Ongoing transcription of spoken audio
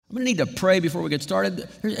I'm going to need to pray before we get started.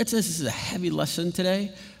 This is a heavy lesson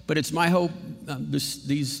today, but it's my hope.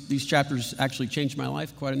 These chapters actually changed my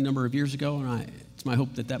life quite a number of years ago, and it's my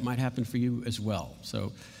hope that might happen for you as well.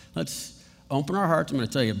 So let's open our hearts. I'm going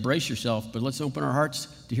to tell you, brace yourself, but let's open our hearts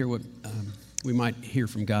to hear what we might hear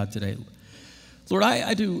from God today. Lord,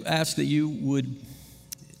 I do ask that you would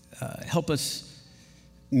help us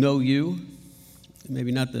know you,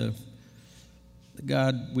 maybe not the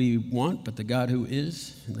God we want, but the God who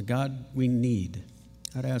is, and the God we need.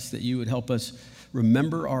 I'd ask that you would help us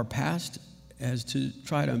remember our past as to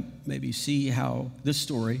try to maybe see how this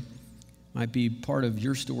story might be part of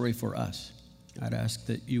your story for us. I'd ask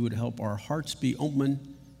that you would help our hearts be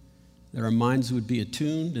open, that our minds would be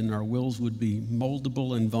attuned, and our wills would be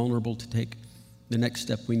moldable and vulnerable to take the next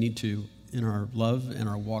step we need to in our love and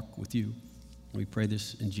our walk with you. We pray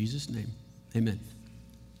this in Jesus' name. Amen.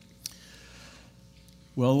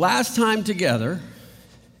 Well, last time together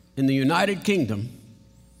in the United Kingdom,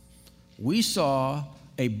 we saw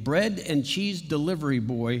a bread and cheese delivery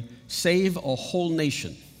boy save a whole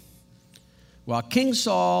nation. While King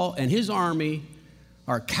Saul and his army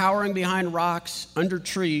are cowering behind rocks under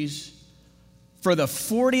trees for the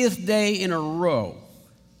 40th day in a row,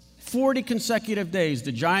 40 consecutive days,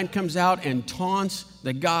 the giant comes out and taunts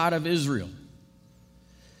the God of Israel.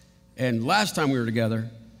 And last time we were together,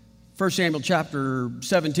 1 Samuel chapter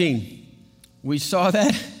 17, we saw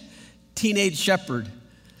that teenage shepherd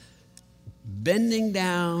bending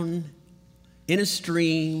down in a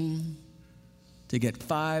stream to get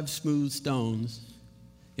 5 smooth stones.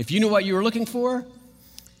 If you knew what you were looking for,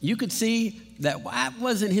 you could see that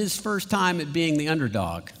wasn't his first time at being the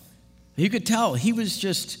underdog. You could tell he was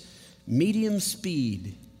just medium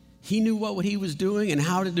speed. He knew what he was doing and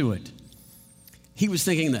how to do it. He was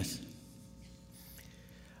thinking this: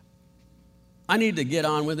 I need to get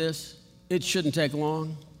on with this. It shouldn't take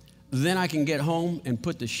long. Then I can get home and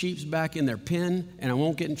put the sheep back in their pen, and I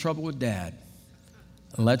won't get in trouble with Dad.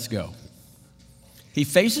 Let's go. He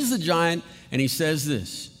faces the giant, and he says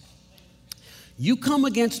this: you come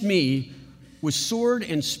against me with sword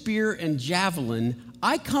and spear and javelin.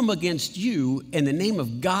 I come against you in the name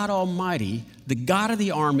of God Almighty, the God of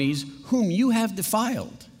the armies, whom you have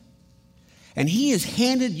defiled. And he has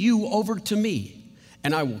handed you over to me,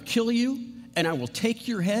 and I will kill you, and I will take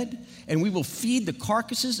your head, and we will feed the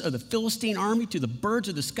carcasses of the Philistine army to the birds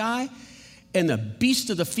of the sky and the beasts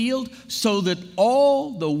of the field, so that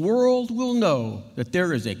all the world will know that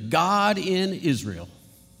there is a God in Israel.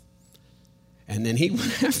 And then he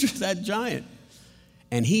went after that giant,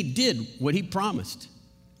 and he did what he promised.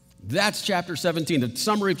 That's chapter 17. The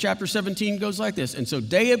summary of chapter 17 goes like this. And so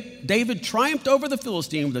David triumphed over the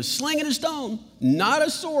Philistine with a sling and a stone, not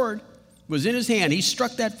a sword, was in his hand. He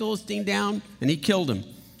struck that Philistine down, and he killed him.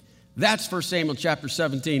 That's 1 Samuel chapter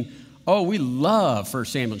 17. Oh, we love 1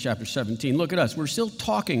 Samuel chapter 17. Look at us. We're still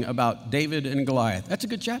talking about David and Goliath. That's a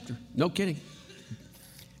good chapter. No kidding.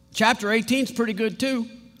 Chapter 18 is pretty good too.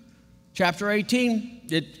 Chapter 18,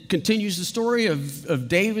 it continues the story of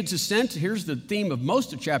David's ascent. Here's the theme of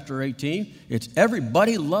most of chapter 18. It's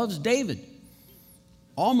everybody loves David.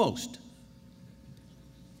 Almost.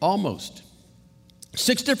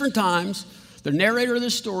 6 different times, the narrator of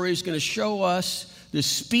this story is going to show us the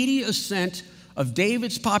speedy ascent of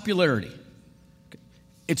David's popularity.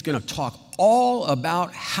 It's going to talk all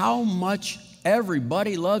about how much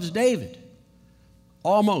everybody loves David.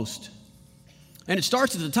 Almost. And it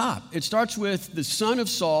starts at the top. It starts with the son of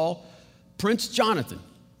Saul, Prince Jonathan,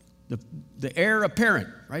 the heir apparent,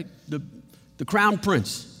 right? The crown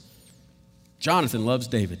prince. Jonathan loves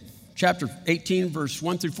David. Chapter 18, verse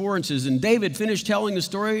 1 through 4, and says, and David finished telling the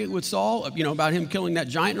story with Saul, about him killing that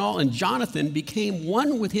giant and all, and Jonathan became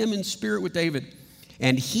one with him in spirit with David,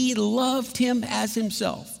 and he loved him as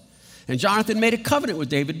himself. And Jonathan made a covenant with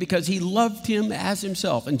David because he loved him as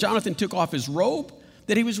himself. And Jonathan took off his robe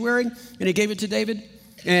that he was wearing, and he gave it to David,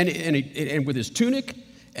 and with his tunic,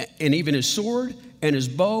 and even his sword, and his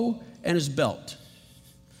bow, and his belt.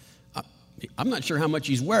 I'm not sure how much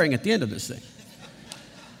he's wearing at the end of this thing.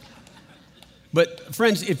 But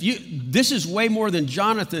friends, this is way more than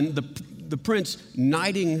Jonathan, the prince,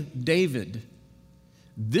 knighting David.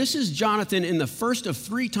 This is Jonathan in the first of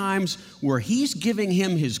 3 times where he's giving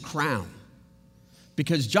him his crown.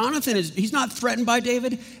 Because Jonathan he's not threatened by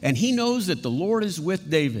David, and he knows that the Lord is with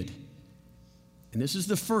David. And this is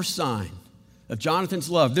the first sign of Jonathan's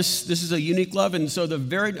love. This is a unique love, and so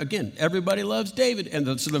everybody loves David,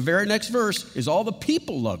 and so the very next verse is all the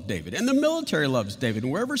people love David, and the military loves David,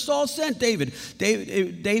 and wherever Saul sent David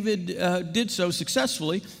did so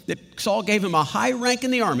successfully that Saul gave him a high rank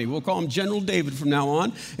in the army. We'll call him General David from now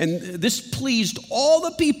on, and this pleased all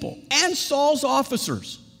the people and Saul's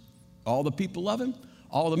officers. All the people love him.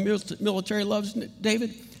 All the military loves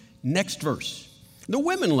David. Next verse. The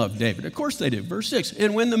women loved David. Of course they did. Verse 6.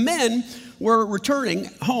 And when the men were returning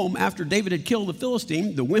home after David had killed the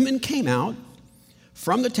Philistine, the women came out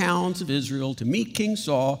from the towns of Israel to meet King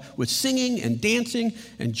Saul with singing and dancing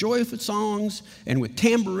and joyful songs and with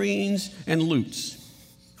tambourines and lutes.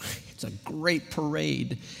 It's a great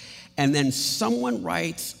parade. And then someone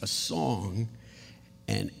writes a song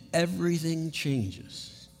and everything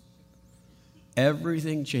changes.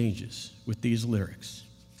 Everything changes with these lyrics.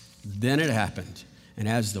 Then it happened. And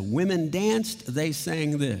as the women danced, they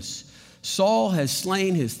sang this: Saul has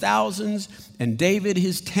slain his thousands, and David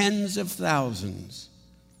his tens of thousands.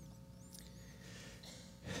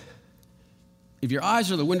 If your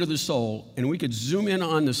eyes are the window of the soul, and we could zoom in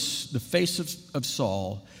on the face of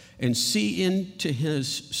Saul and see into his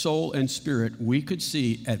soul and spirit, we could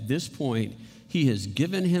see at this point he has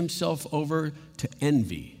given himself over to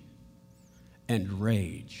envy and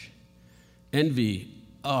rage. Envy,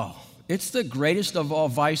 it's the greatest of all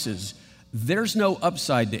vices. There's no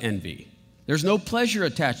upside to envy. There's no pleasure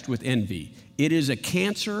attached with envy. It is a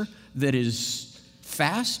cancer that is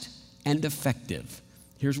fast and effective.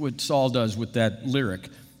 Here's what Saul does with that lyric.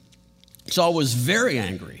 Saul was very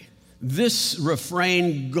angry. This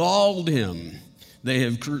refrain galled him. They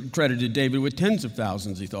have credited David with tens of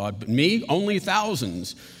thousands, he thought, but me, only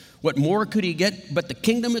thousands. What more could he get but the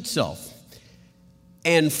kingdom itself?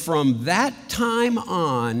 And from that time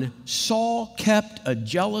on, Saul kept a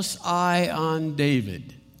jealous eye on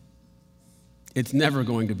David. It's never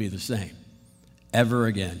going to be the same, ever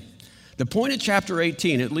again. The point of chapter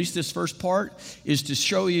 18, at least this first part, is to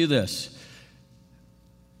show you this: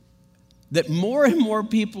 that more and more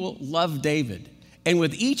people love David. And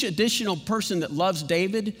with each additional person that loves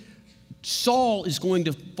David, Saul is going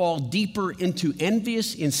to fall deeper into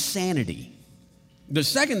envious insanity. The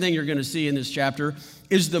second thing you're going to see in this chapter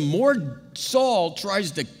is the more Saul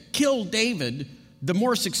tries to kill David, the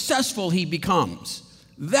more successful he becomes.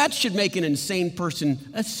 That should make an insane person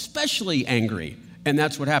especially angry. And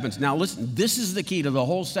that's what happens. Now listen, this is the key to the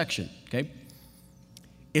whole section, okay?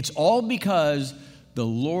 It's all because the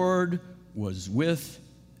Lord was with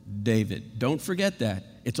David. Don't forget that.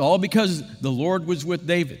 It's all because the Lord was with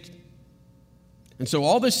David. And so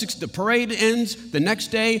all this, the parade ends. The next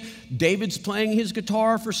day, David's playing his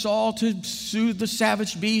guitar for Saul to soothe the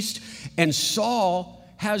savage beast. And Saul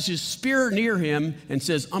has his spear near him and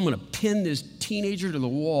says, I'm going to pin this teenager to the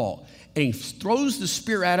wall. And he throws the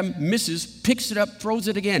spear at him, misses, picks it up, throws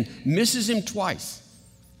it again, misses him twice.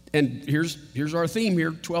 And here's our theme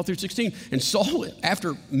here, 12 through 16. And Saul,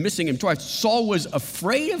 after missing him twice, Saul was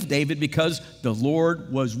afraid of David because the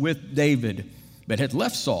Lord was with David, but had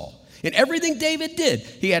left Saul. And everything David did,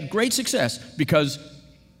 he had great success because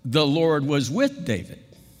the Lord was with David.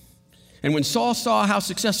 And when Saul saw how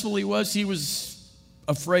successful he was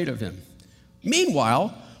afraid of him.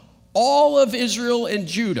 Meanwhile, all of Israel and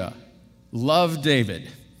Judah loved David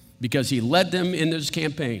because he led them in this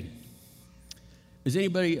campaign. Is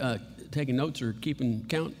anybody taking notes or keeping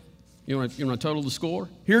count? You want to total the score?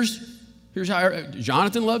 Here's how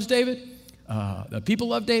Jonathan loves David. The people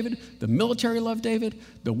love David, the military love David,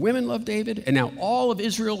 the women love David, and now all of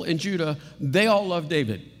Israel and Judah, they all love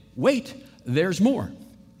David. Wait, there's more.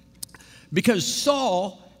 Because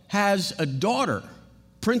Saul has a daughter,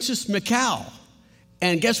 Princess Michal,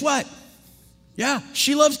 and guess what? Yeah,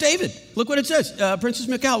 she loves David. Look what it says. Princess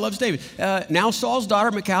Michal loves David. Now Saul's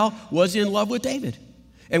daughter, Michal, was in love with David.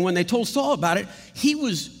 And when they told Saul about it, he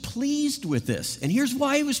was pleased with this. And here's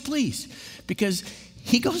why he was pleased. Because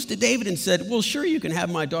he goes to David and said, well, sure, you can have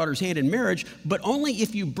my daughter's hand in marriage, but only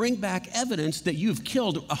if you bring back evidence that you've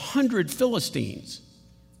killed 100 Philistines.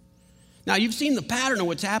 Now, you've seen the pattern of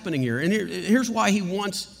what's happening here, and here's why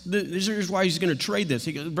here's why he's going to trade this.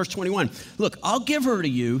 Verse 21, look, I'll give her to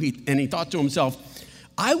you, and he thought to himself,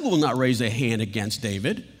 I will not raise a hand against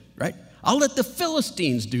David, right? I'll let the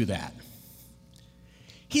Philistines do that.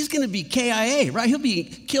 He's going to be KIA, right? He'll be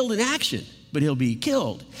killed in action, but he'll be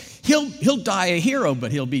killed. He'll die a hero,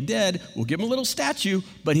 but he'll be dead. We'll give him a little statue,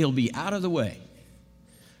 but he'll be out of the way.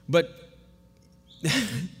 But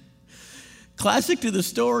classic to the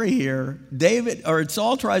story here,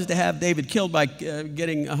 Saul tries to have David killed by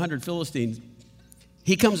getting 100 Philistines.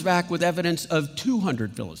 He comes back with evidence of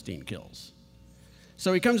 200 Philistine kills.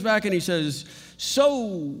 So he comes back and he says,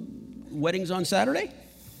 so, wedding's on Saturday?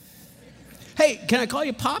 Hey, can I call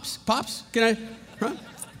you Pops? Pops, can I? Huh?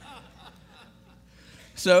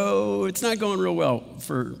 So it's not going real well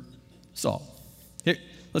for Saul. Here,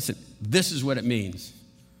 listen, this is what it means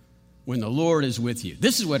when the Lord is with you.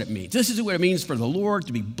 This is what it means. This is what it means for the Lord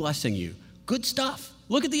to be blessing you. Good stuff.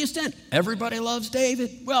 Look at the extent. Everybody loves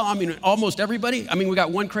David. Well, I mean, almost everybody. I mean, we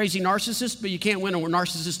got one crazy narcissist, but you can't win a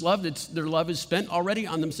narcissist love. Their love is spent already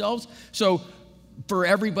on themselves. So for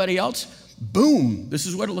everybody else, boom, this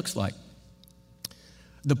is what it looks like.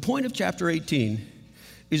 The point of chapter 18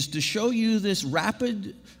 is to show you this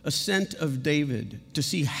rapid ascent of David, to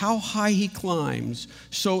see how high he climbs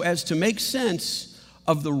so as to make sense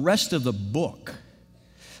of the rest of the book.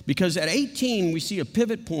 Because at 18, we see a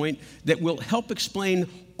pivot point that will help explain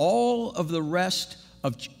all of the rest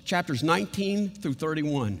of chapters 19 through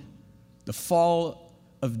 31, the fall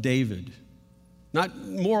of David. Not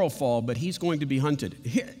moral fall, but he's going to be hunted.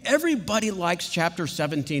 Everybody likes chapter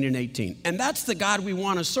 17 and 18, and that's the God we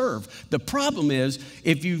want to serve. The problem is,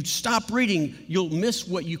 if you stop reading, you'll miss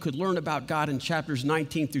what you could learn about God in chapters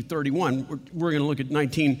 19 through 31. We're going to look at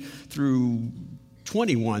 19 through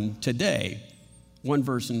 21 today, one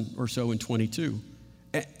verse or so in 22.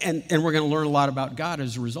 And we're going to learn a lot about God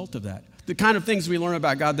as a result of that. The kind of things we learn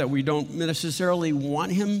about God that we don't necessarily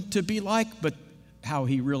want him to be like, but how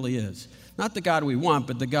he really is. Not the God we want,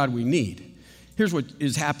 but the God we need. Here's what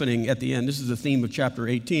is happening at the end. This is the theme of chapter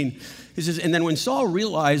 18. It says, and then when Saul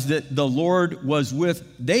realized that the Lord was with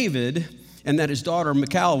David and that his daughter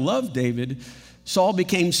Michal loved David, Saul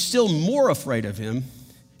became still more afraid of him,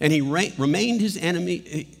 and he remained his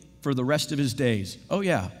enemy for the rest of his days. Oh,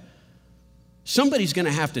 yeah. Somebody's going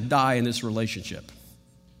to have to die in this relationship.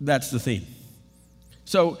 That's the theme.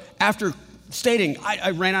 So after stating,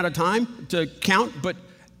 I ran out of time to count, but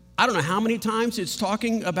I don't know how many times it's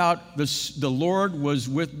talking about the Lord was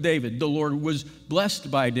with David. The Lord was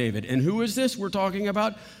blessed by David. And who is this we're talking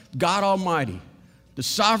about? God Almighty, the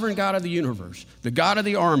sovereign God of the universe, the God of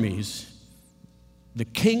the armies, the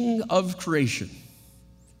King of creation.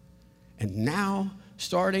 And now,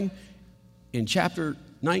 starting in chapter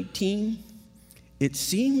 19, it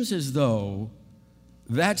seems as though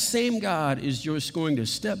that same God is just going to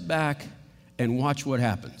step back and watch what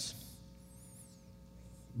happens.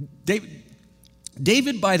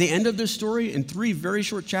 David, by the end of this story, in 3 very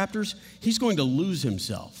short chapters, he's going to lose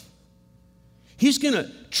himself. He's going to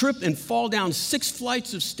trip and fall down 6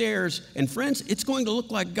 flights of stairs, and friends, it's going to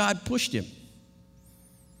look like God pushed him.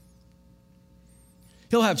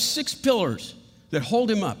 He'll have 6 pillars that hold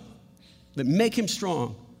him up, that make him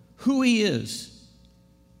strong, who he is,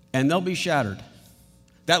 and they'll be shattered.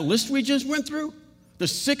 That list we just went through, the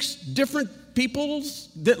 6 different peoples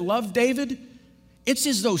that love David, it's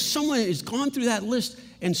as though someone has gone through that list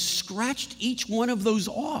and scratched each one of those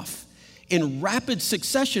off in rapid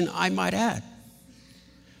succession, I might add.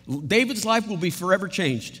 David's life will be forever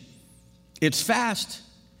changed. It's fast.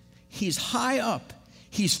 He's high up.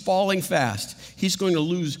 He's falling fast. He's going to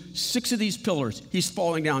lose 6 of these pillars. He's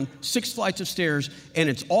falling down 6 flights of stairs. And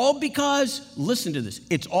it's all because, listen to this,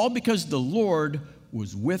 it's all because the Lord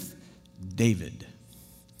was with David.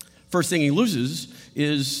 First thing he loses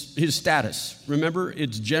is his status. Remember,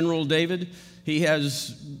 it's General David. He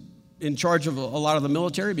has in charge of a lot of the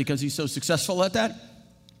military because he's so successful at that.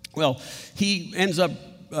 Well, he ends up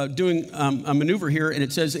doing a maneuver here, and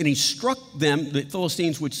it says, and he struck them, the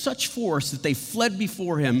Philistines, with such force that they fled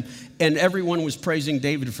before him, and everyone was praising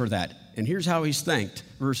David for that. And here's how he's thanked.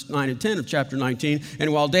 Verse 9 and 10 of chapter 19.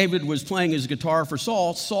 And while David was playing his guitar for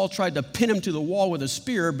Saul, Saul tried to pin him to the wall with a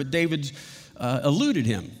spear, but David eluded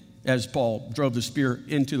him as Paul drove the spear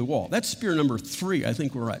into the wall. That's spear number 3, I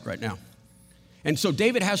think we're at right now. And so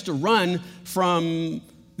David has to run from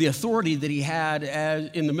the authority that he had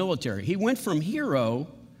in the military. He went from hero,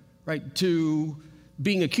 right, to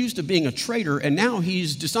being accused of being a traitor, and now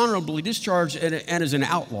he's dishonorably discharged and is an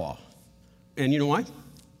outlaw. And you know why?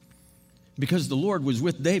 Because the Lord was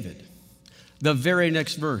with David. The very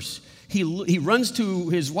next verse, he runs to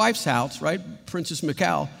his wife's house, right, Princess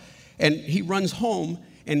Michal, and he runs home,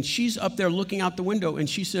 and she's up there looking out the window, and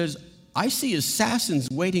she says, I see assassins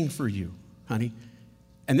waiting for you, honey,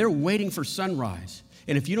 and they're waiting for sunrise.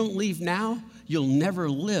 And if you don't leave now, you'll never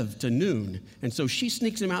live to noon. And so she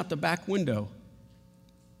sneaks him out the back window,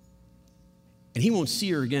 and he won't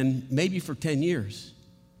see her again maybe for 10 years.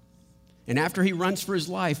 And after he runs for his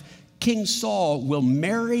life, King Saul will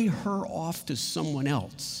marry her off to someone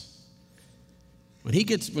else.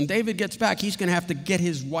 When David gets back, he's going to have to get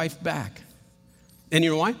his wife back. And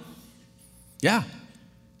you know why? Yeah,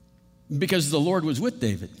 because the Lord was with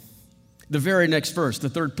David. The very next verse, the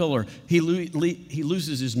third pillar, he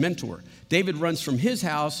loses his mentor. David runs from his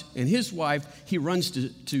house and his wife, he runs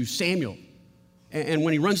to Samuel. And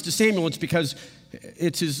when he runs to Samuel, it's because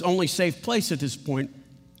it's his only safe place at this point.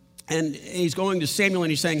 And he's going to Samuel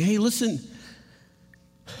and he's saying, hey, listen,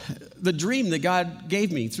 the dream that God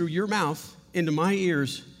gave me through your mouth into my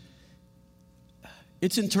ears,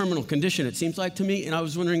 it's in terminal condition, it seems like to me, and I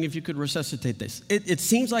was wondering if you could resuscitate this. It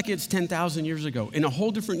seems like it's 10,000 years ago in a whole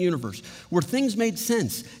different universe where things made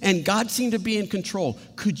sense and God seemed to be in control.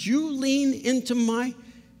 Could you lean into my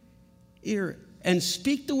ear and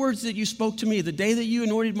speak the words that you spoke to me the day that you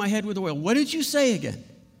anointed my head with oil? What did you say again?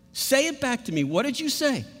 Say it back to me. What did you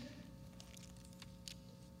say?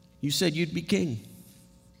 You said you'd be king.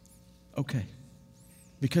 Okay.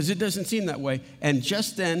 Because it doesn't seem that way. And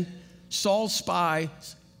just then, Saul's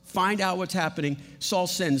spies find out what's happening. Saul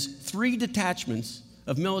sends 3 detachments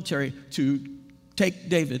of military to take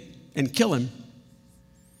David and kill him.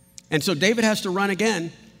 And so David has to run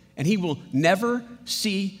again, and he will never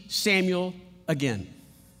see Samuel again.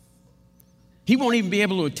 He won't even be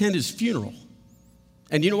able to attend his funeral.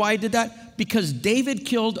 And you know why he did that? Because David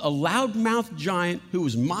killed a loudmouth giant who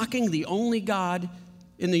was mocking the only God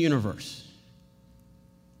in the universe.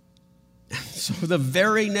 So the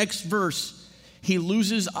very next verse, he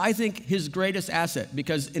loses, I think, his greatest asset,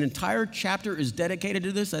 because an entire chapter is dedicated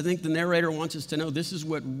to this. I think the narrator wants us to know this is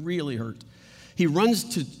what really hurt. He runs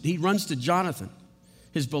to Jonathan,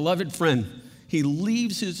 his beloved friend. He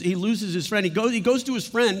loses his friend. He goes to his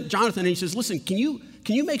friend, Jonathan, and he says, listen, can you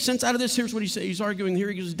make sense out of this? Here's what he says. He's arguing here.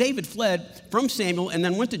 He goes, David fled from Samuel and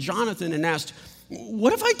then went to Jonathan and asked,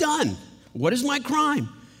 what have I done? What is my crime?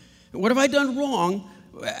 What have I done wrong?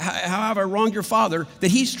 How have I wronged your father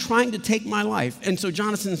that he's trying to take my life? And so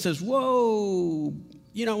Jonathan says, whoa,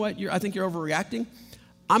 you know what? I think you're overreacting.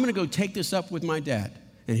 I'm going to go take this up with my dad.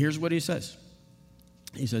 And here's what he says.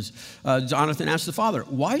 He says, Jonathan asked the father,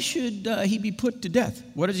 why should he be put to death?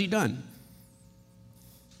 What has he done?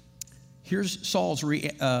 Here's Saul's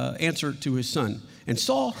answer to his son. And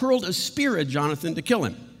Saul hurled a spear at Jonathan to kill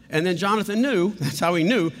him. And then Jonathan knew, that's how he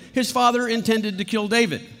knew, his father intended to kill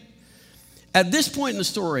David. At this point in the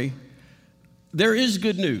story, there is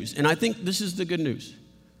good news, and I think this is the good news,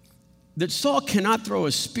 that Saul cannot throw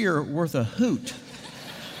a spear worth a hoot.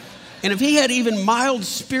 And if he had even mild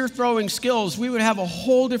spear-throwing skills, we would have a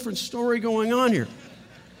whole different story going on here.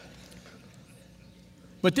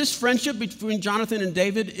 But this friendship between Jonathan and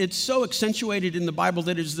David, it's so accentuated in the Bible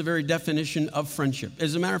that it is the very definition of friendship.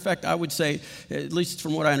 As a matter of fact, I would say, at least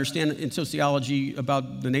from what I understand in sociology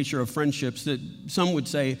about the nature of friendships, that some would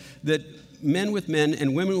say that men with men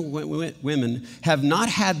and women with women have not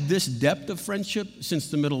had this depth of friendship since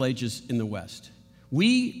the Middle Ages in the West.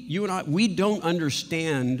 You and I, we don't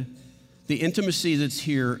understand the intimacy that's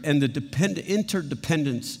here and the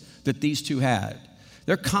interdependence that these two had.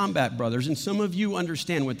 They're combat brothers, and some of you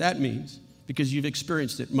understand what that means because you've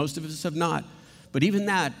experienced it. Most of us have not. But even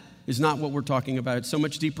that is not what we're talking about. It's so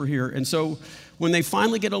much deeper here. And so when they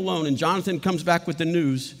finally get alone and Jonathan comes back with the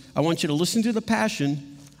news, I want you to listen to the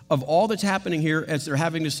passion of all that's happening here as they're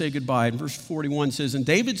having to say goodbye. And verse 41 says, and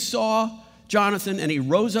David saw Jonathan, and he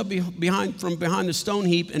rose up from behind the stone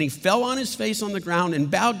heap, and he fell on his face on the ground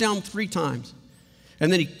and bowed down 3 times.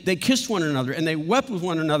 And then they kissed one another, and they wept with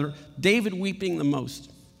one another, David weeping the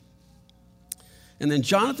most. And then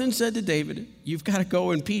Jonathan said to David, you've got to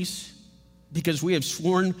go in peace, because we have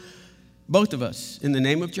sworn, both of us, in the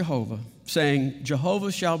name of Jehovah, saying,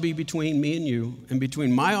 Jehovah shall be between me and you, and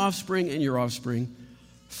between my offspring and your offspring,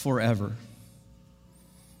 forever.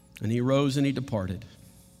 And he rose and he departed.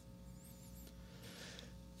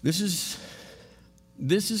 This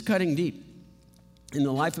is cutting deep in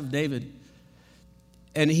the life of David.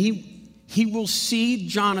 And he will see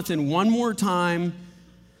Jonathan one more time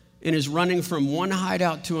in his running from one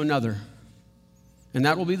hideout to another. And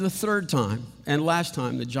that will be the 3rd time and last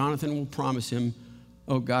time that Jonathan will promise him,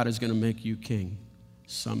 oh, God is going to make you king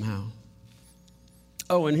somehow.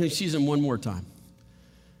 Oh, and he sees him one more time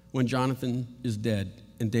when Jonathan is dead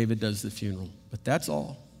and David does the funeral. But that's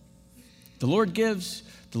all. The Lord gives,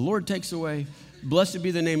 the Lord takes away. Blessed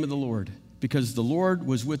be the name of the Lord, because the Lord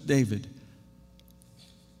was with David.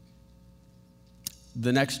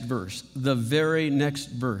 The next verse, the very next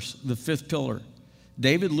verse, the 5th pillar,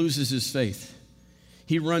 David loses his faith.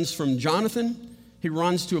 He runs from Jonathan, he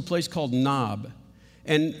runs to a place called Nob.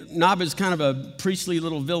 And Nob is kind of a priestly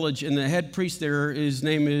little village, and the head priest there, his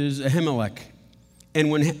name is Ahimelech. And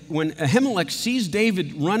when Ahimelech sees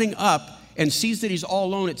David running up and sees that he's all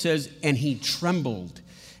alone, it says, and he trembled.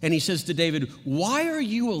 And he says to David, why are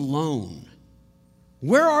you alone?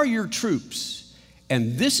 Where are your troops?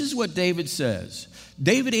 And this is what David says.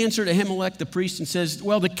 David answered Ahimelech the priest and says,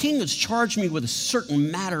 well, the king has charged me with a certain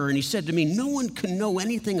matter, and he said to me, no one can know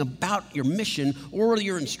anything about your mission or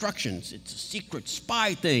your instructions. It's a secret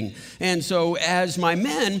spy thing. And so as my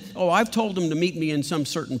men, I've told them to meet me in some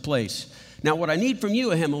certain place. Now what I need from you,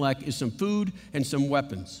 Ahimelech, is some food and some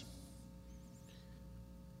weapons.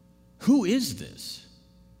 Who is this?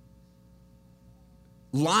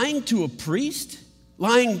 Lying to a priest?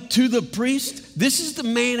 Lying to the priest? This is the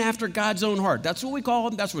man after God's own heart. That's what we call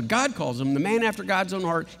him. That's what God calls him, the man after God's own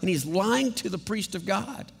heart. And he's lying to the priest of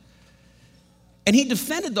God. And he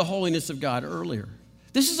defended the holiness of God earlier.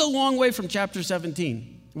 This is a long way from chapter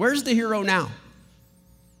 17. Where's the hero now?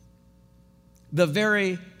 The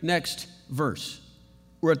very next verse.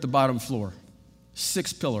 We're at the bottom floor.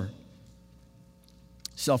 6th pillar.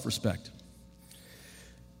 Self-respect.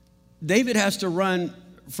 David has to run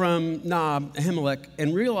from Nob, Ahimelech,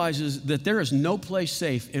 and realizes that there is no place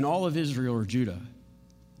safe in all of Israel or Judah.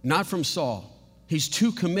 Not from Saul. He's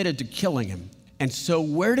too committed to killing him. And so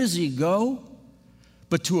where does he go?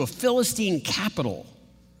 But to a Philistine capital.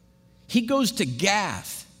 He goes to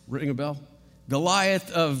Gath. Ring a bell? Goliath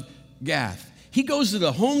of Gath. He goes to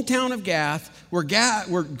the hometown of Gath, where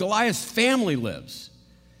Goliath's family lives,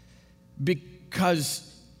 because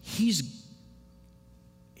he's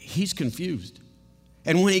confused.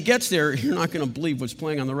 And when he gets there, you're not going to believe what's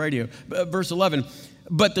playing on the radio. Verse 11,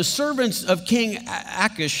 but the servants of King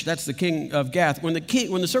Achish, that's the king of Gath, when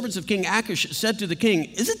the servants of King Achish said to the king,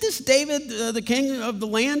 isn't this David, the king of the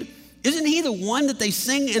land? Isn't he the one that they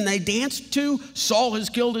sing and they dance to? Saul has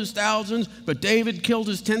killed his thousands, but David killed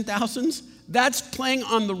his 10,000s. That's playing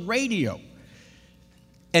on the radio.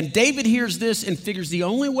 And David hears this and figures the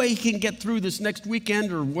only way he can get through this next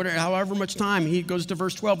weekend or whatever, however much time, he goes to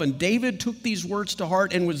verse 12. And David took these words to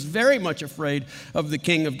heart and was very much afraid of the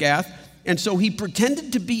king of Gath. And so he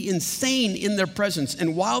pretended to be insane in their presence.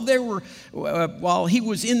 And while he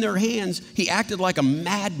was in their hands, he acted like a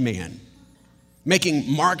madman, making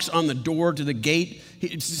marks on the door to the gate,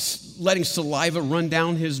 letting saliva run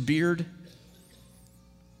down his beard.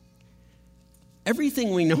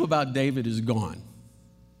 Everything we know about David is gone.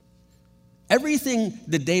 Everything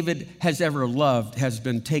that David has ever loved has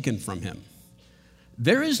been taken from him.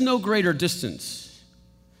 There is no greater distance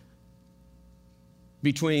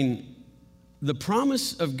between the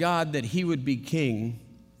promise of God that he would be king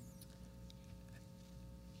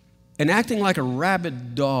and acting like a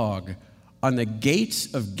rabid dog on the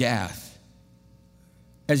gates of Gath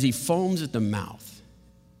as he foams at the mouth.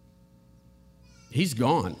 He's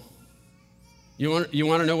gone. You want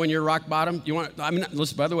to know when you're rock bottom?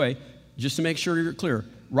 Listen, by the way, just to make sure you're clear,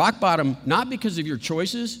 rock bottom, not because of your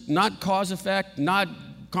choices, not cause effect, not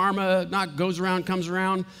karma, not goes around, comes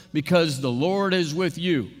around, because the Lord is with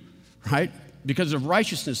you, right? Because of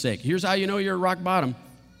righteousness' sake. Here's how you know you're rock bottom,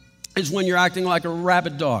 is when you're acting like a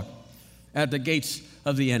rabid dog at the gates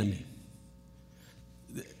of the enemy.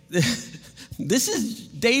 This is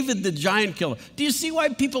David the giant killer. Do you see why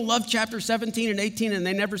people love chapter 17 and 18 and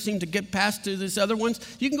they never seem to get past to these other ones?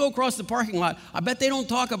 You can go across the parking lot. I bet they don't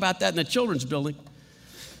talk about that in the children's building.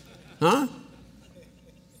 Huh?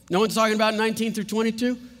 No one's talking about 19 through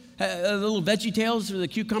 22? The little Veggie Tales or the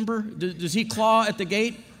cucumber? Does he claw at the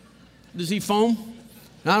gate? Does he foam?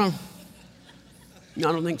 I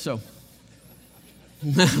don't think so.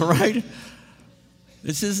 Right?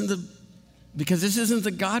 This isn't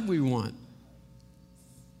the God we want.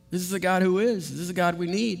 This is the God who is. This is the God we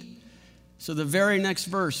need. So the very next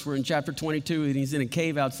verse, we're in chapter 22, and he's in a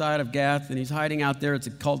cave outside of Gath, and he's hiding out there. It's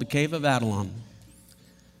called the Cave of Adullam.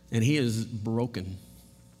 And he is broken.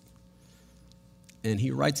 And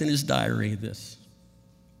he writes in his diary this,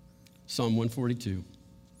 Psalm 142.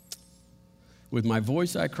 With my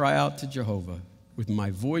voice I cry out to Jehovah. With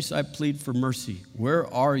my voice I plead for mercy.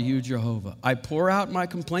 Where are you, Jehovah? I pour out my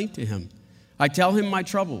complaint to him. I tell him my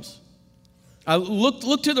troubles. I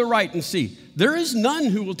look to the right and see. There is none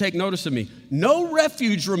who will take notice of me. No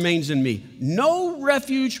refuge remains in me. No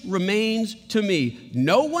refuge remains to me.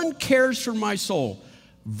 No one cares for my soul.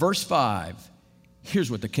 Verse 5.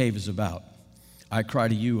 Here's what the cave is about. I cry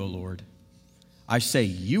to you, O Lord. I say,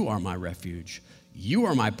 you are my refuge. You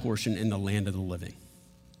are my portion in the land of the living.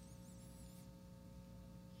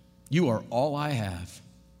 You are all I have.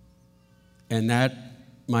 And that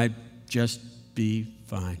might just be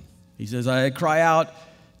fine. He says, I cry out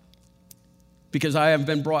because I have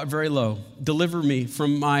been brought very low. Deliver me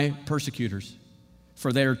from my persecutors,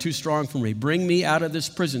 for they are too strong for me. Bring me out of this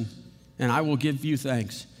prison, and I will give you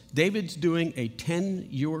thanks. David's doing a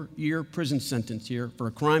 10-year prison sentence here for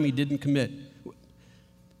a crime he didn't commit.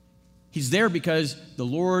 He's there because the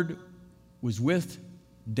Lord was with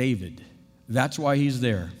David. That's why he's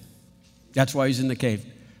there. That's why he's in the cave.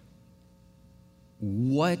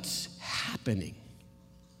 What's happening?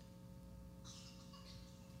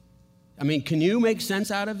 I mean, can you make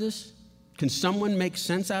sense out of this? Can someone make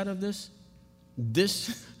sense out of this?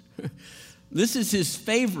 This is his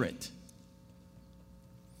favorite.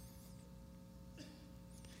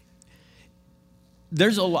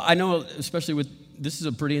 There's a lot, I know, especially with, this is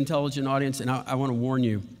a pretty intelligent audience, and I want to warn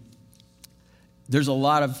you, there's a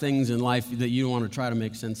lot of things in life that you want to try to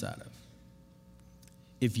make sense out of.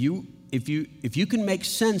 If you can make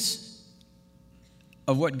sense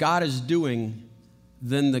of what God is doing,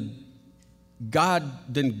 then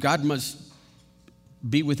God must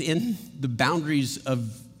be within the boundaries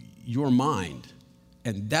of your mind.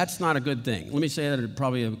 And that's not a good thing. Let me say that in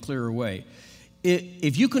probably a clearer way.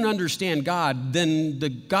 If you can understand God, then the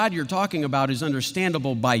God you're talking about is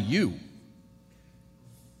understandable by you.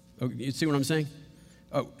 You see what I'm saying?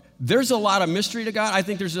 There's a lot of mystery to God. I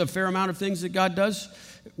think there's a fair amount of things that God does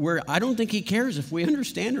where I don't think he cares if we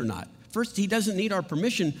understand or not. First, he doesn't need our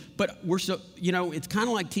permission, but it's kind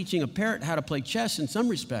of like teaching a parrot how to play chess in some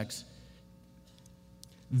respects.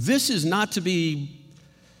 This is not to be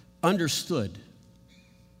understood.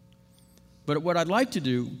 But what I'd like to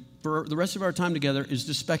do for the rest of our time together is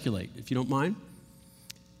to speculate, if you don't mind.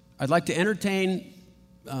 I'd like to entertain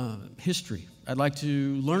history. I'd like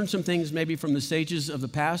to learn some things maybe from the sages of the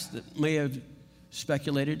past that may have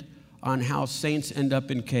speculated on how saints end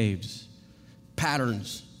up in caves,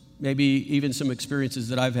 patterns, maybe even some experiences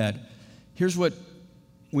that I've had. Here's what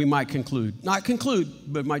we might conclude. Not conclude,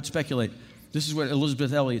 but might speculate. This is what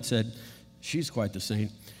Elizabeth Elliot said. She's quite the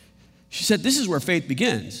saint. She said, this is where faith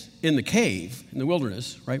begins, in the cave, in the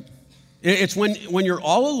wilderness, right? It's when you're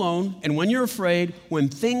all alone and when you're afraid, when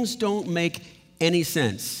things don't make any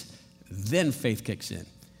sense, then faith kicks in.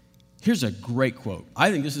 Here's a great quote.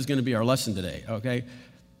 I think this is going to be our lesson today, okay?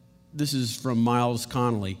 This is from Miles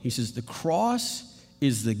Connolly. He says, the cross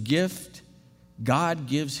is the gift God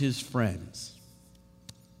gives his friends.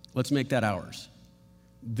 Let's make that ours.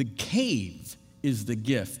 The cave is the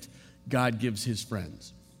gift God gives his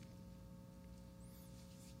friends.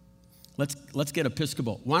 Let's get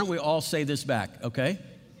Episcopal. Why don't we all say this back, okay?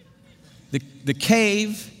 The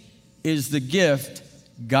cave is the gift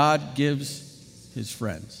God gives his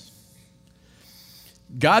friends.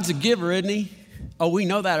 God's a giver, isn't he? Oh, we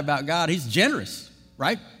know that about God. He's generous,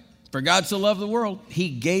 right? For God so loved the world, he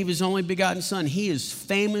gave his only begotten son. He is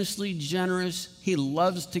famously generous. He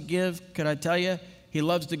loves to give. Could I tell you? He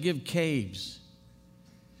loves to give caves.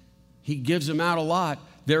 He gives them out a lot.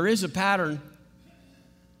 There is a pattern.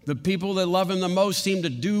 The people that love him the most seem to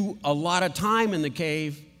do a lot of time in the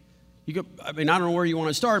cave. I don't know where you want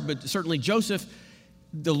to start, but certainly Joseph,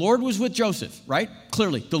 the Lord was with Joseph, right?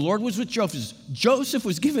 Clearly, the Lord was with Joseph. Joseph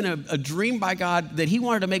was given a dream by God that he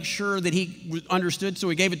wanted to make sure that he understood, so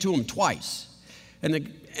he gave it to him twice. And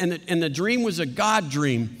the dream was a God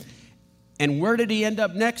dream. And where did he end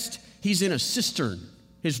up next? He's in a cistern.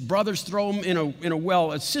 His brothers throw him in a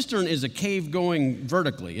well. A cistern is a cave going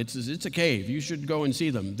vertically. It's a cave. You should go and see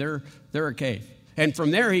them. They're a cave. And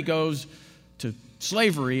from there he goes to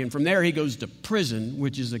slavery, and from there he goes to prison,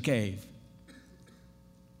 which is a cave.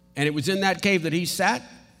 And it was in that cave that he sat,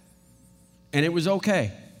 and it was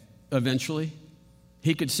okay eventually.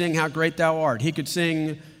 He could sing, How Great Thou Art. He could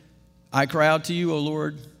sing, I cry out to you, O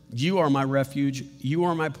Lord. You are my refuge. You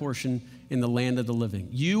are my portion in the land of the living.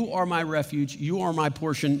 You are my refuge. You are my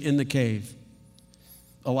portion in the cave.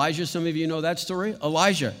 Elijah, some of you know that story.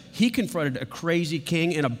 Elijah, he confronted a crazy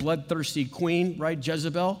king and a bloodthirsty queen, right,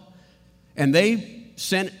 Jezebel, and they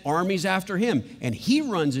sent armies after him, and he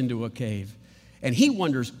runs into a cave, and he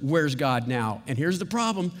wonders, where's God now? And here's the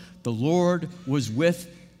problem. The Lord was with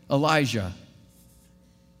Elijah.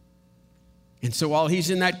 And so while he's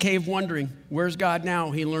in that cave wondering, where's God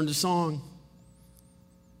now? He learned a song.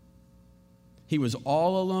 He was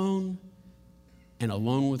all alone and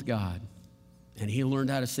alone with God. And he learned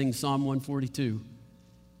how to sing Psalm 142.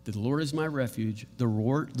 The Lord is my refuge. The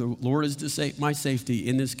Lord is my safety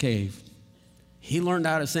in this cave. He learned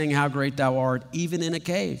how to sing How Great Thou Art, even in a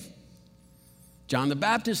cave. John the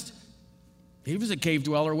Baptist, he was a cave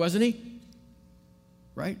dweller, wasn't he?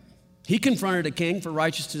 Right? He confronted a king for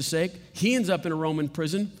righteousness' sake. He ends up in a Roman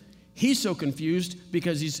prison. He's so confused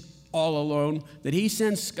because he's all alone that he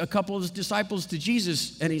sends a couple of his disciples to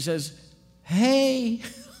Jesus and he says, hey,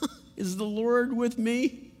 is the Lord with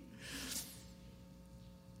me?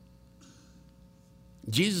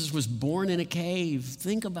 Jesus was born in a cave.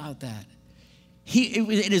 Think about that.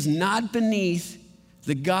 It is not beneath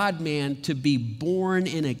the God-man to be born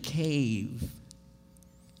in a cave.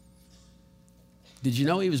 Did you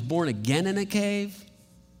know he was born again in a cave?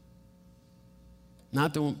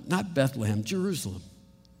 Not Bethlehem, Jerusalem.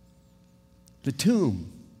 The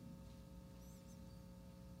tomb.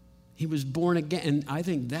 He was born again. And I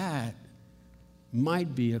think that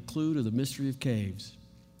might be a clue to the mystery of caves,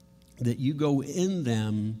 that you go in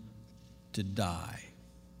them to die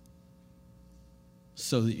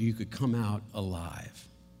so that you could come out alive.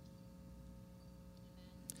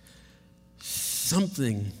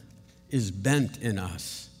 Something is bent in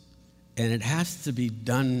us, and it has to be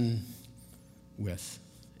done with.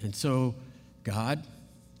 And so, God,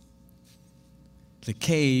 the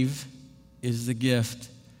cave is the gift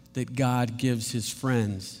that God gives his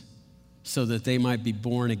friends so that they might be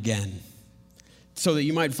born again. So that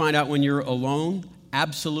you might find out when you're alone,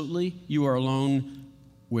 absolutely, you are alone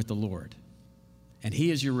with the Lord. And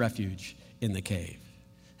he is your refuge in the cave.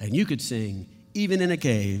 And you could sing, even in a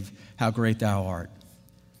cave, how great thou art.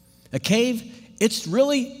 A cave, it's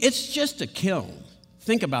just a kiln.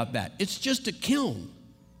 Think about that. It's just a kiln.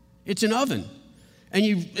 It's an oven. And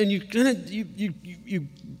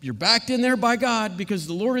you're backed in there by God because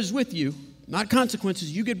the Lord is with you, not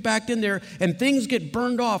consequences. You get backed in there and things get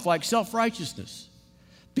burned off like self-righteousness.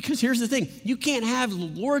 Because here's the thing, you can't have the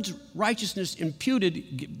Lord's righteousness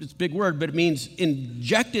imputed, it's a big word, but it means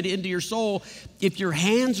injected into your soul if your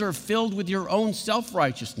hands are filled with your own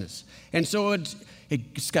self-righteousness. And so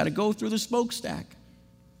it's got to go through the smokestack.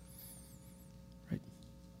 Right?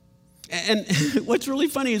 And what's really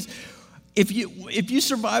funny is if you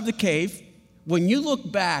survive the cave, when you look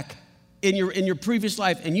back in your previous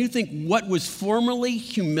life and you think what was formerly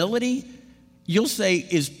humility, you'll say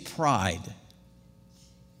is pride.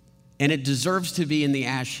 And it deserves to be in the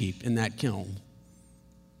ash heap in that kiln.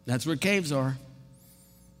 That's what caves are.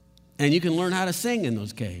 And you can learn how to sing in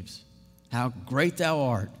those caves. How great thou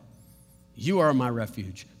art. You are my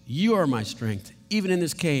refuge. You are my strength, even in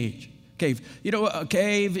this cave. You know, a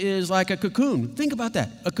cave is like a cocoon. Think about that,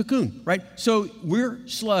 a cocoon, right? So we're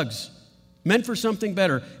slugs, meant for something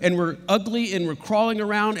better. And we're ugly and we're crawling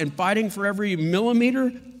around and fighting for every millimeter.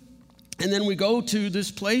 And then we go to this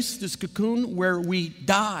place, this cocoon, where we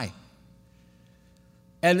die.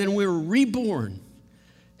 And then we were reborn,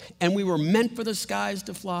 and we were meant for the skies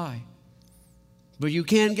to fly. But you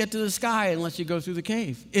can't get to the sky unless you go through the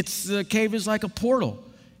cave. The cave is like a portal.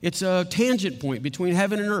 It's a tangent point between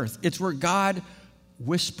heaven and earth. It's where God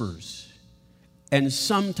whispers. And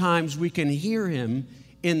sometimes we can hear him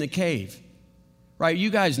in the cave. Right?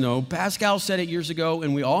 You guys know, Pascal said it years ago,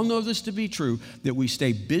 and we all know this to be true, that we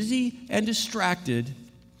stay busy and distracted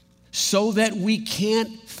so that we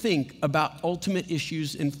can't think about ultimate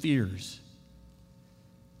issues and fears.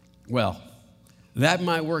 Well, that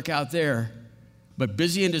might work out there, but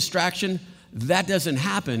busy and distraction, that doesn't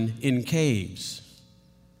happen in caves.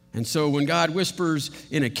 And so when God whispers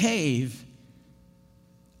in a cave,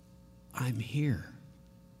 I'm here,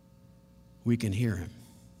 we can hear him.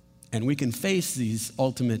 And we can face these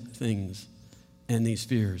ultimate things and these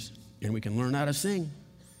fears. And we can learn how to sing,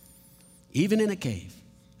 even in a cave.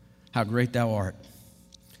 How great thou art.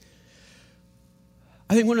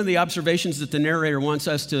 I think one of the observations that the narrator wants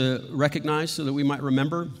us to recognize so that we might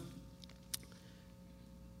remember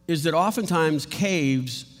is that oftentimes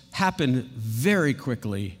caves happen very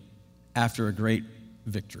quickly after a great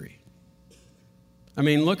victory. I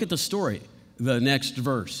mean, look at the story, the next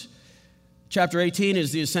verse. Chapter 18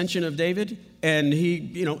 is the ascension of David, and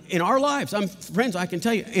he, in our lives, friends, I can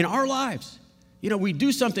tell you, in our lives, we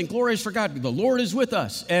do something glorious for God. The Lord is with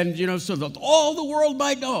us. And, so that all the world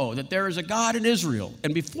might know that there is a God in Israel.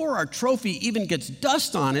 And before our trophy even gets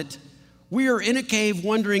dust on it, we are in a cave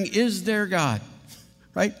wondering, is there God?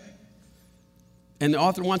 Right? And the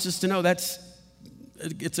author wants us to know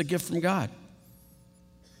it's a gift from God.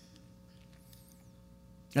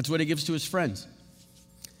 That's what he gives to his friends.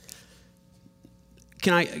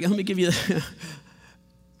 Let me give you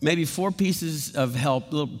maybe 4 pieces of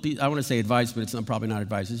help. I want to say advice, but it's probably not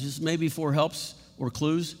advice. It's just maybe 4 helps or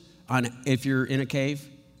clues on if you're in a cave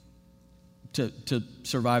to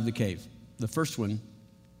survive the cave. The first one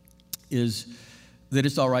is that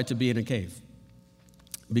it's all right to be in a cave,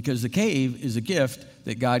 because the cave is a gift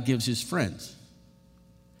that God gives his friends.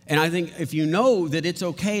 And I think if you know that it's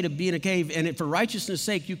okay to be in a cave, and for righteousness'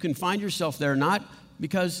 sake you can find yourself there, not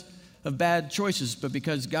because of bad choices, but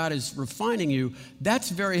because God is refining you, that's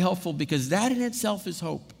very helpful, because that in itself is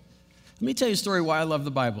hope. Let me tell you a story why I love the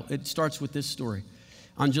Bible. It starts with this story.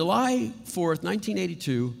 On July 4th,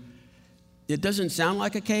 1982, it doesn't sound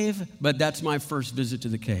like a cave, but that's my first visit to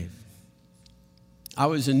the cave. I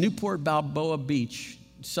was in Newport Balboa Beach,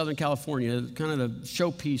 Southern California, kind of the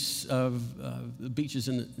showpiece of the beaches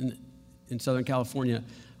in in Southern California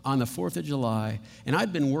on the 4th of July, and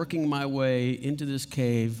I'd been working my way into this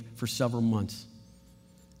cave for several months.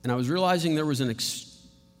 And I was realizing there was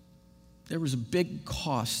a big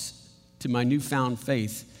cost to my newfound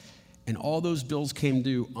faith, and all those bills came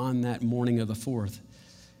due on that morning of the 4th.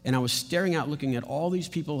 And I was staring out, looking at all these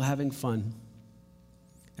people having fun,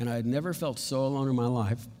 and I had never felt so alone in my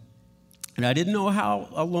life. And I didn't know how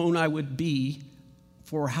alone I would be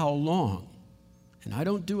for how long. And I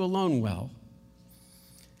don't do alone well.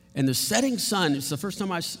 And the setting sun, it's the first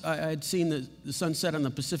time I had seen the sunset on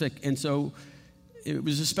the Pacific, and so it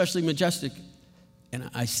was especially majestic. And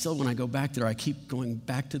I still, when I go back there, I keep going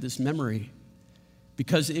back to this memory,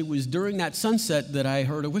 because it was during that sunset that I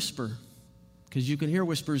heard a whisper, because you can hear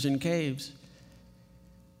whispers in caves.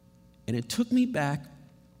 And it took me back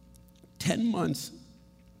 10 months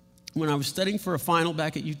when I was studying for a final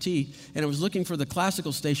back at UT, and I was looking for the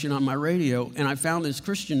classical station on my radio, and I found this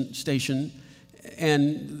Christian station,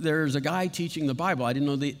 and there's a guy teaching the Bible. I didn't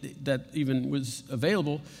know that even was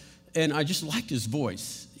available, and I just liked his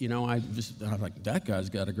voice. You know, I was like, that guy's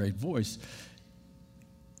got a great voice.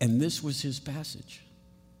 And this was his passage.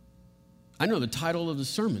 I know the title of the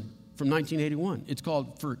sermon from 1981. It's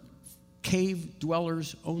called For Cave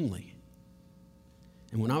Dwellers Only.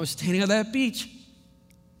 And when I was standing on that beach,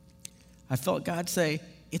 I felt God say,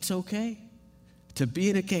 it's okay to be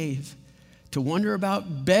in a cave, to wonder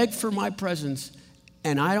about, beg for my presence,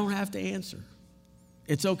 and I don't have to answer.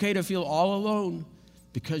 It's okay to feel all alone,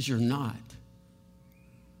 because you're not.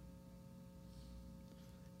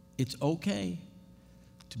 It's okay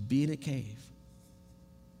to be in a cave.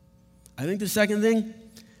 I think the second thing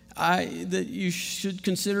that you should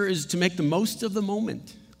consider is to make the most of the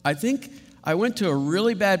moment. I think I went to a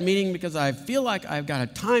really bad meeting because I feel like I've got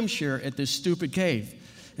a timeshare at this stupid cave,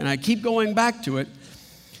 and I keep going back to it.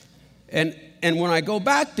 And when I go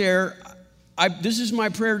back there, this is my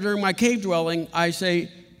prayer during my cave dwelling. I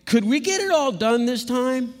say, could we get it all done this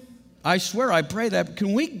time? I swear I pray that.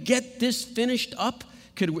 Can we get this finished up?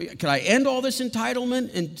 Could I end all this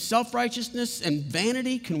entitlement and self-righteousness and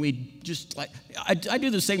vanity? Can we just, I do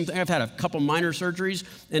the same thing. I've had a couple minor surgeries,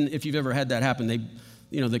 and if you've ever had that happen,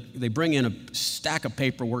 they bring in a stack of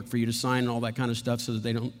paperwork for you to sign and all that kind of stuff so that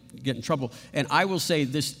they don't get in trouble. And I will say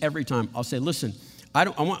this every time. I'll say, listen, I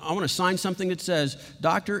want to sign something that says,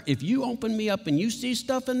 doctor, if you open me up and you see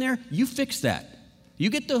stuff in there, you fix that. You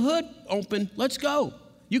get the hood open, let's go.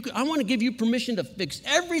 I want to give you permission to fix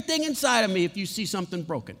everything inside of me if you see something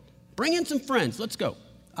broken. Bring in some friends, let's go.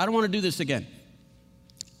 I don't want to do this again.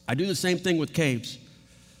 I do the same thing with caves.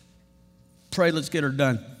 Pray, let's get her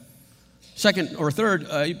done. Second or third,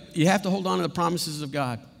 you have to hold on to the promises of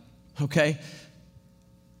God, okay?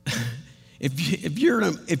 If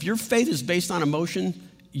your faith is based on emotion,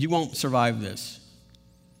 you won't survive this.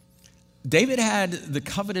 David had the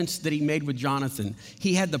covenants that he made with Jonathan.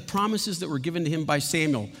 He had the promises that were given to him by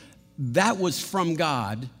Samuel. That was from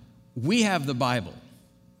God. We have the Bible.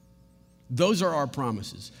 Those are our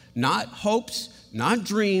promises. Not hopes, not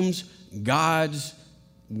dreams, God's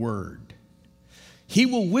word. He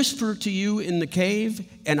will whisper to you in the cave,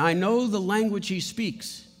 and I know the language he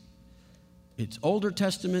speaks. It's Older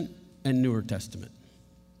Testament and Newer Testament.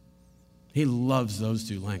 He loves those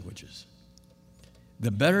two languages. The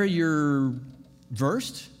better you're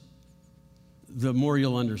versed, the more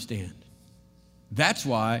you'll understand. That's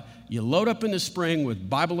why you load up in the spring with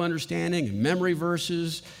Bible understanding and memory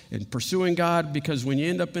verses and pursuing God, because when you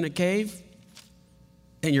end up in a cave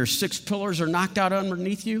and your 6 pillars are knocked out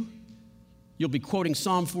underneath you, you'll be quoting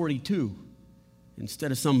Psalm 42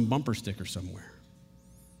 instead of some bumper sticker somewhere.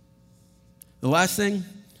 The last thing,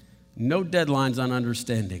 no deadlines on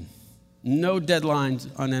understanding. No deadlines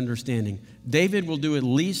on understanding. David will do at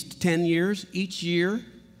least 10 years. Each year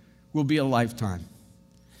will be a lifetime.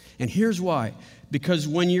 And here's why. Because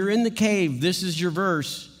when you're in the cave, this is your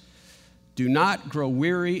verse. Do not grow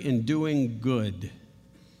weary in doing good.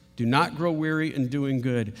 Do not grow weary in doing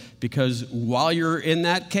good. Because while you're in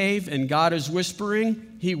that cave and God is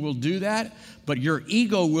whispering, he will do that. But your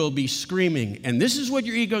ego will be screaming. And this is what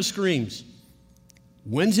your ego screams.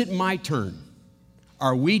 When's it my turn?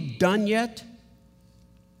 Are we done yet?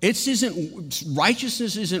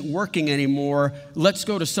 Righteousness isn't working anymore. Let's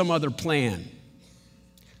go to some other plan.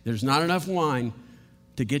 There's not enough wine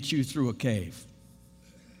to get you through a cave.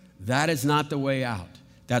 That is not the way out.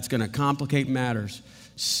 That's going to complicate matters.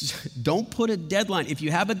 Don't put a deadline. If you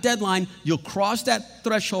have a deadline, you'll cross that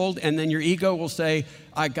threshold, and then your ego will say,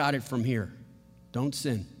 I got it from here. Don't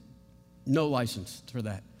sin. No license for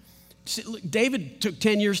that. David took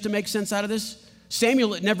 10 years to make sense out of this.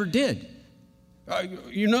 Samuel, it never did.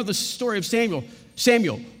 You know the story of Samuel.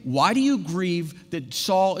 Samuel, why do you grieve that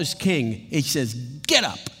Saul is king? He says, get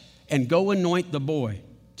up and go anoint the boy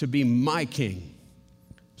to be my king.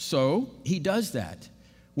 So he does that.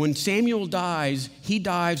 When Samuel dies, he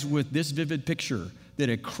dies with this vivid picture that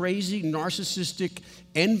a crazy, narcissistic,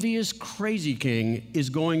 envious, crazy king is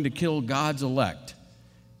going to kill God's elect.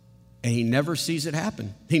 And he never sees it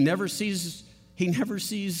happen. He never sees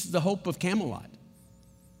the hope of Camelot.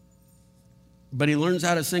 But he learns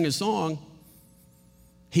how to sing a song.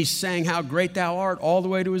 He sang How Great Thou Art all the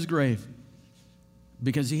way to his grave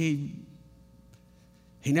because he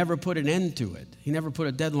never put an end to it. He never put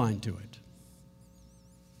a deadline to it.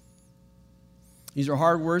 These are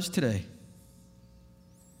hard words today,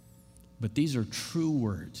 but these are true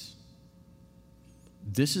words.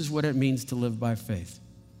 This is what it means to live by faith.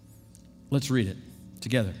 Let's read it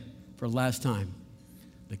together for the last time.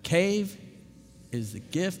 The cave is the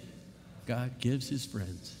gift God gives his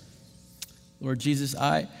friends. Lord Jesus,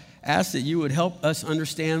 I ask that you would help us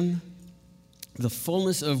understand the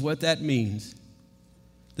fullness of what that means,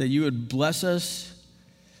 that you would bless us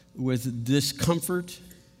with discomfort.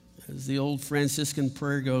 As the old Franciscan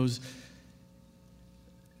prayer goes,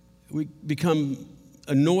 we become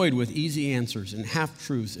annoyed with easy answers and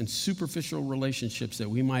half-truths and superficial relationships that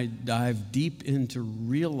we might dive deep into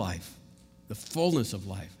real life, the fullness of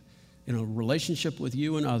life, in a relationship with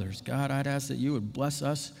you and others. God, I'd ask that you would bless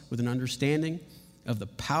us with an understanding of the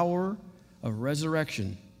power of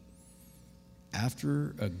resurrection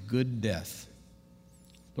after a good death.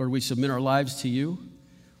 Lord, we submit our lives to you.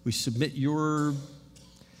 We submit your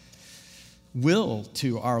will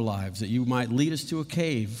to our lives, that you might lead us to a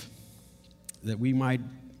cave, that we might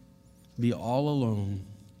be all alone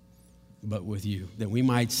but with you, that we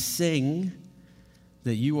might sing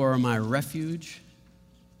that you are my refuge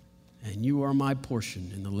and you are my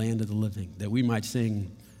portion in the land of the living, that we might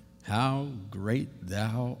sing, how great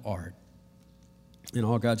thou art. And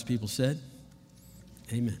all God's people said,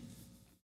 amen.